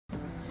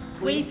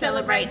We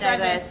celebrate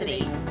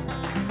diversity.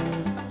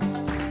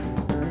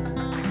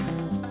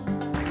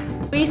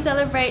 We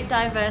celebrate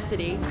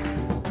diversity.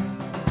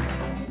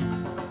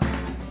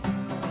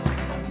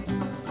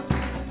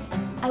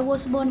 I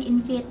was born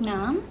in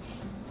Vietnam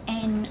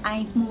and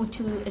I moved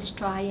to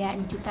Australia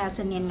in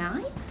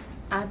 2009.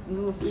 I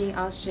moved in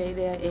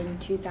Australia in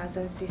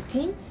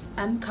 2016.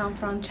 I come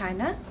from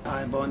China.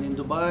 I born in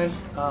Dubai.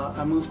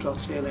 I moved to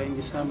Australia in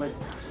December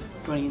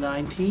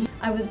 2019.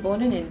 I was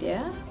born in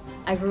India.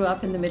 I grew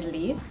up in the Middle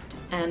East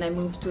and I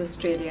moved to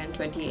Australia in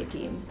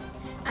 2018.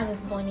 I was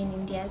born in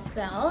India as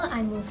well.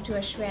 I moved to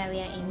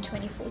Australia in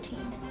 2014.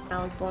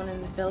 I was born in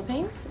the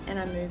Philippines and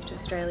I moved to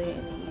Australia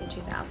in the year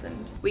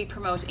 2000. We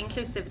promote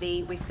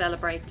inclusivity, we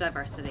celebrate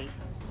diversity.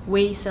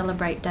 We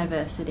celebrate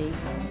diversity.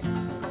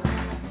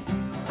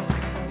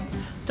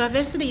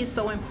 Diversity is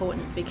so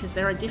important because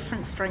there are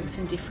different strengths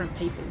in different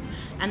people,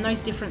 and those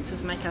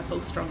differences make us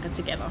all stronger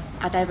together.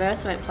 A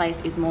diverse workplace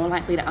is more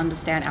likely to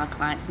understand our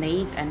clients'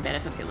 needs and better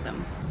fulfill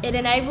them. It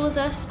enables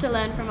us to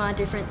learn from our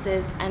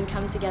differences and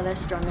come together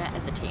stronger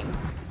as a team.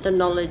 The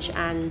knowledge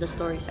and the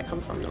stories that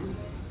come from them.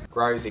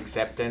 Grows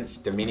acceptance,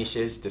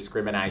 diminishes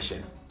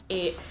discrimination.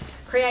 It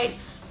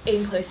creates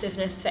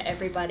inclusiveness for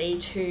everybody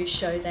to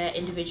show their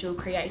individual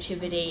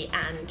creativity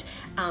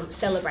and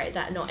celebrate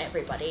that not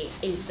everybody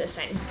is the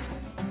same.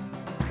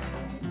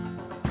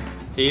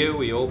 Here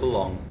we all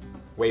belong.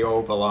 We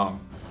all belong.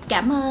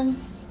 Cảm ơn.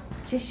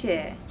 谢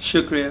谢.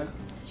 Shukriya.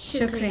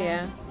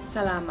 Shukriya.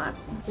 Salamat.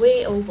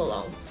 We all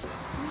belong.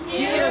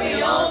 Here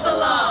we all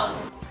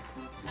belong.